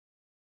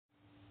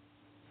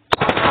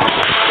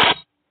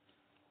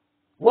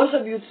What's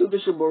up, YouTube?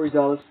 It's your boy Reese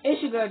Dollars. It's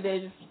your girl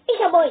Daja. It's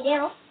your boy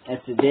Daryl. And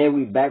today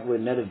we back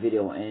with another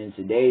video. And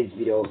today's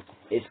video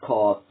is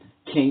called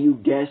 "Can You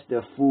Guess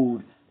the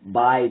Food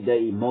by the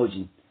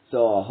Emoji?"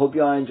 So I hope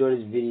y'all enjoy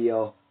this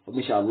video. Hope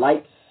you y'all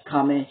like,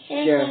 comment,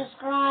 share, and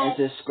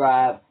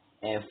subscribe,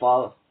 and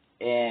follow.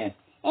 And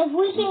if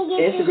we can get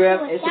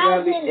Instagram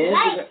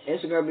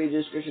be in the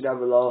description down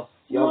below.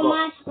 Y'all go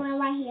my Instagram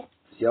right here.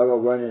 So y'all go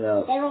run it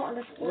up. They don't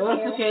understand.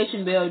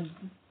 Notification bell.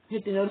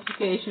 Hit the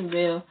notification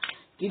bell.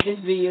 Get this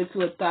video to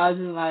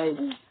 1,000 likes.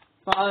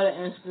 Follow the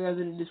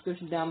Instagram in the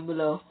description down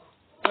below.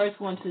 First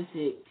one to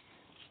 6.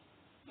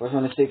 First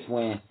one to 6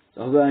 win.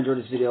 So I hope y'all enjoy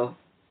this video.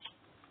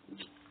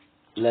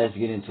 Let's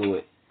get into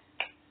it.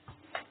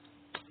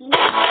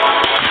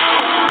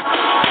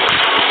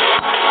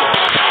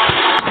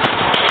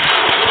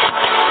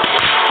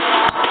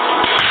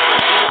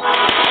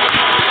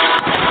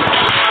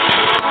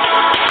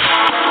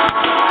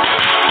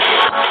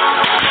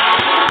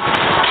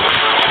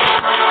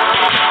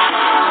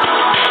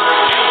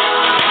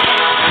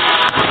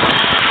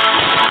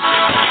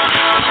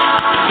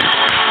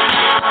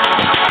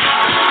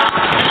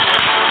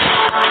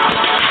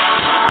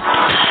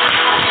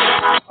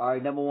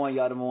 Alright, number one,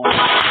 y'all, number one.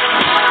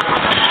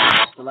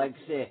 So like I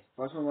said,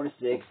 first one to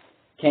 6.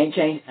 Can't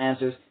change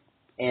answers.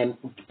 And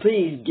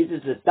please get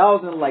this to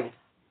 1,000 likes.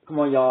 Come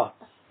on, y'all.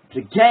 It's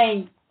a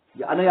game.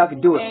 I know y'all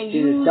can do it. And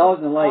get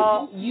 1,000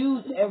 likes.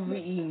 Use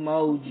every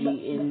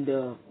emoji in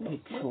the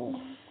picture.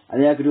 I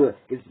know y'all can do it.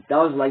 Get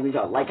 1,000 likes. Make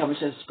sure y'all like, comment,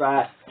 share,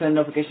 subscribe. Turn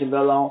the notification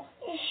bell on.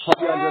 Hope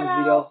y'all enjoy this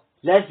video.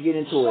 Let's get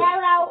into it.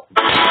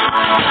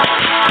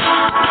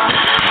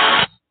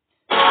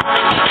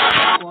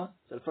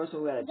 So the first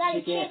one, we got a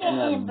chicken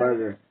and a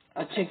burger.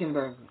 A chicken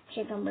burger.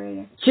 Chicken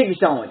burger. Chicken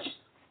sandwich.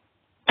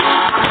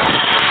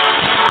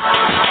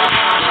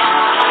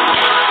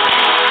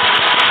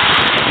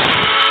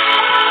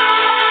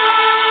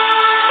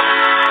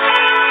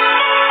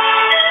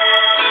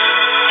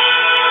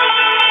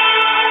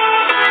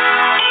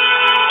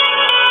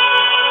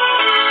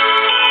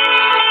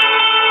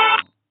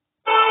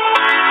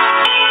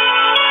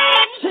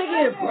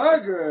 Chicken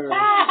burger.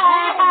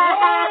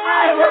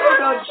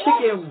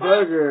 Chicken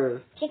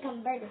burger.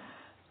 Chicken burger.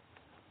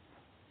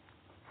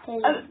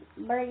 Because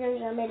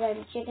burgers are made out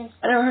of chicken.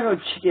 I never heard of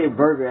chicken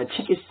burger. A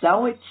chicken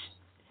sandwich?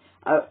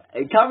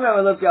 Comment down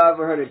below if y'all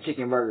ever heard of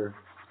chicken burger.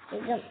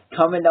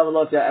 Comment down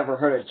below if y'all ever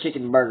heard of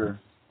chicken burger.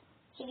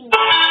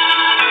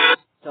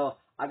 So,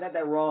 I got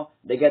that wrong.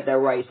 They got that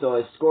right. So,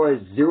 the score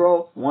is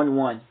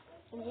 0-1-1.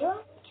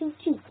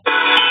 0-2-2.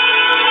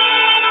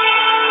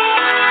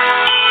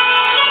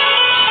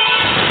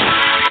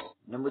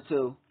 Number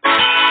 2.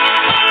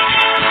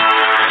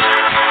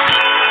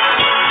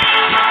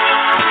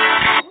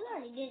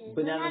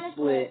 Banana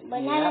split.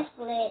 Banana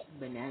split.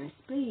 Banana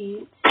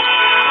split.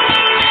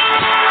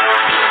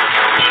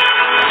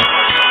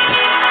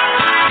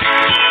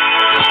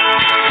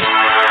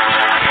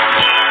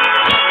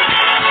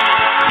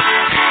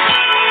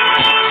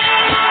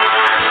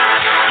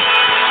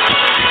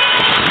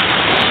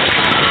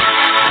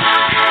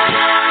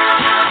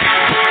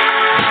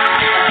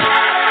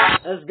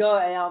 Let's go,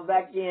 and I'm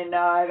back in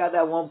now. I got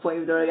that 1 point.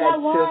 Even though I got 2.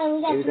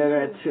 Even though I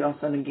got 2,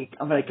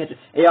 I'm gonna catch it.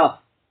 Hey, y'all.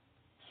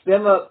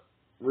 Spam up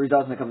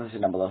results in the comment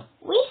section down below.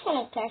 We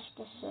finna catch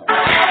this up.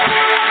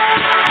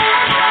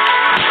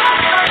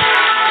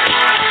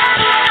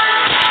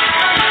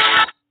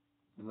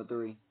 Number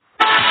 3.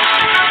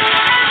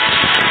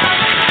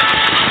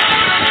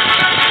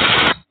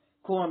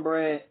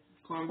 Cornbread.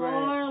 Cornbread.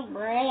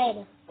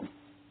 Cornbread.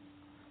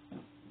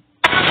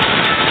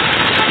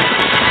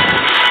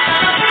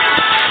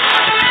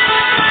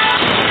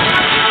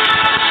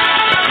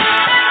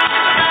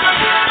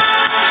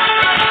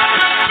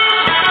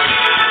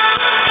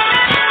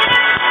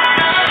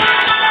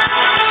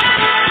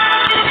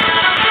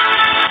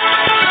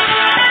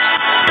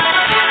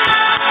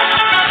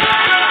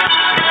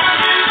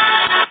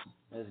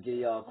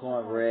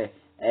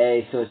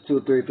 Hey, so it's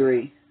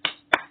 2-3-3.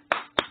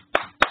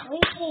 We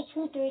say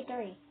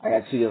 2-3-3. I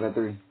got 2, you got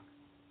 3.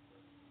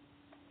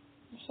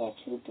 You said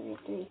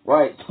 2-3-3.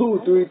 Right,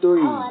 2-3-3.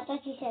 Oh, I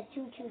thought you said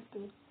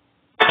 2-2-3.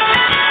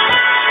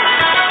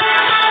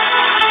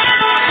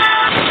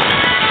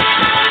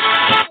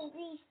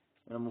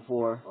 Number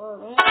 4.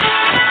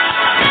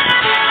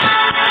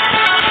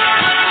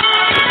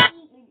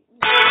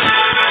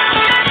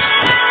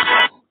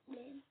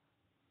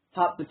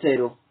 Hot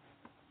potato.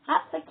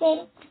 Hot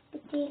potato,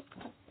 potato,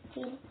 hot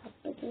potato, hot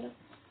potato,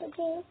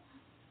 potato.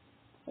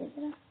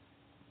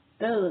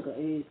 That look like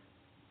it.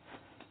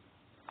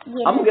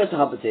 Yeah, I'm gonna guess a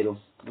hot potato.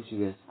 What you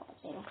guess? Hot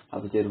potato.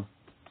 Hot potato.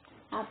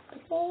 Hot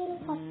potato,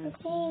 hot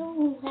potato.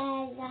 Who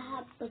has a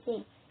hot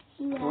potato?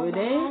 Boy,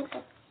 there.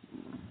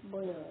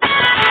 Boy,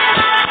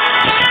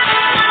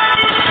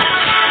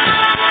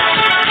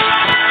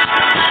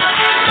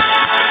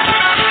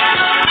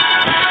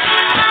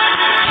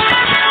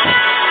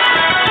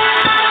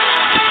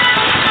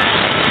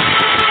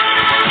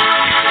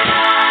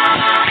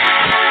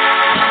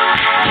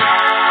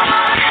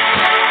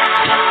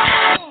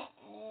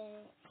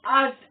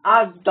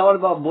 I thought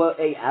about boiled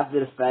egg after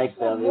the fact,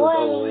 though. It was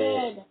over Boiling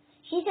with. egg.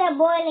 She said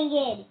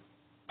boiling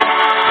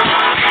egg.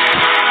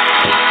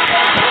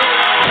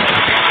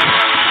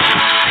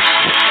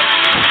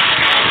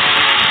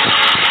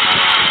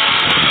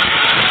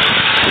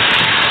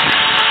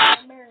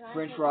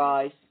 French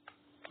fries.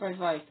 French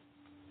fries.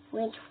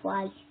 French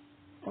fries.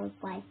 French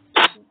fries.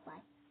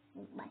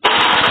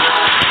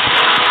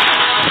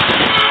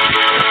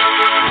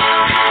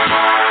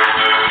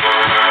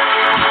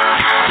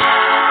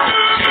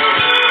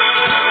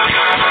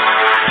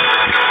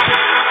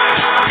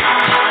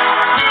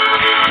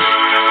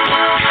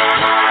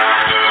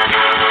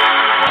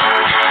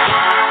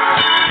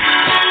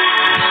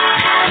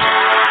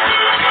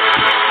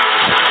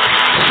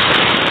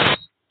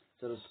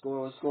 So the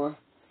score?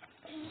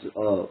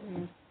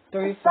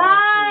 3,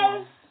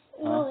 5.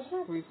 4. No, it's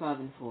not. 3, 5,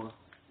 and 4.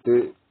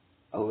 3.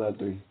 Oh, we got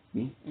 3.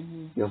 Me?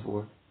 Mm-hmm. You got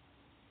 4.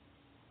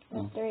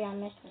 That's 3 on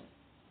this one.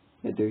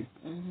 You got 3?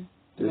 Mm-hmm.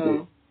 3, No,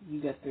 3.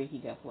 you got 3, he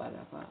got 4, I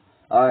got 5.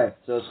 Alright,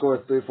 so the score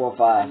is 3, 4,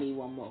 5. I need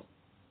one more.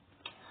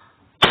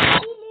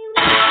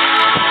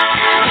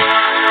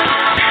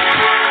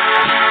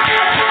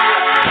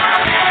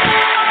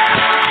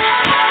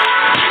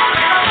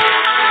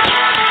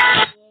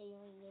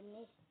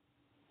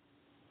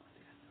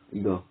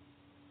 You go.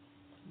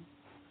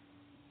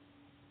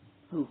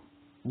 Who?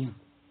 You.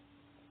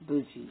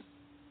 Blue cheese.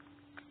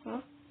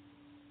 Huh?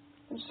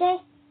 What'd you say?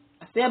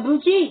 I said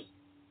blue cheese.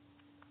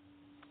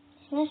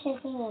 It's not the same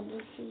thing as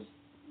blue cheese.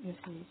 Yes,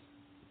 please.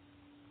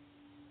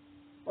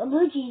 What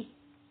blue cheese?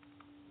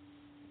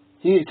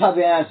 So you top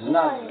your answers, No.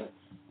 not.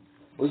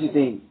 What you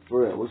think?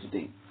 For real, what you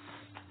think?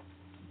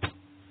 I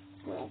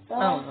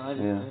don't know. I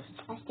just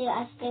Yeah.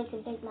 I still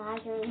can think my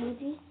answer is blue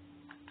cheese.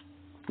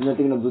 You're not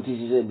thinking of blue cheese,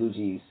 you said blue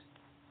cheese.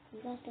 You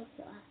got stuff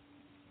to ask.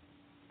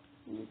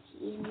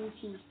 Blue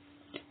cheese.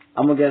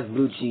 I'm gonna guess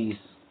blue cheese.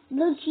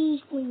 Blue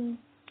cheese queen.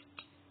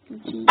 Blue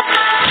cheese.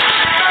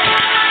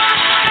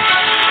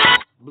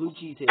 Blue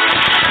cheese head.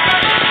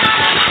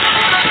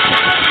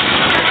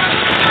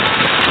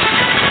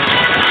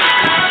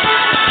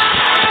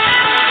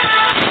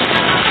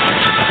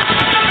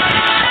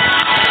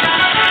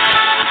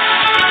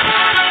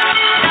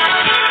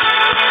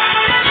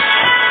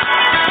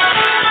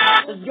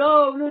 Let's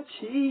go, blue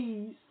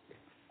cheese.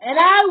 And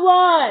I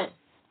won.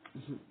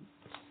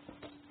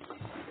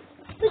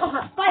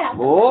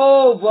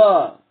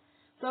 Over.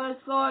 So the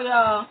score,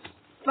 y'all.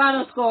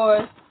 Final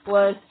score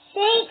was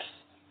 6,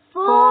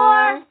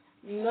 4.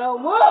 No,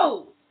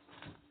 whoa.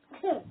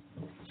 6,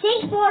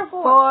 4,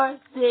 4. 4,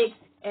 6,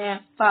 and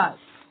 5.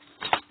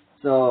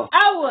 So,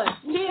 I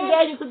won. Me and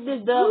Daddy cooked this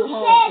dub You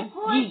home. said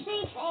 4, 6,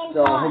 and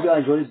 5. I hope y'all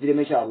enjoyed this video.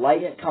 Make sure y'all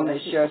like it,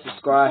 comment, share,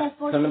 subscribe,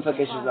 turn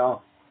notifications on,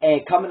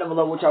 and comment down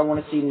below what y'all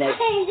want to see next.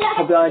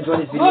 Hope y'all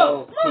enjoyed this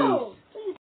video. Peace.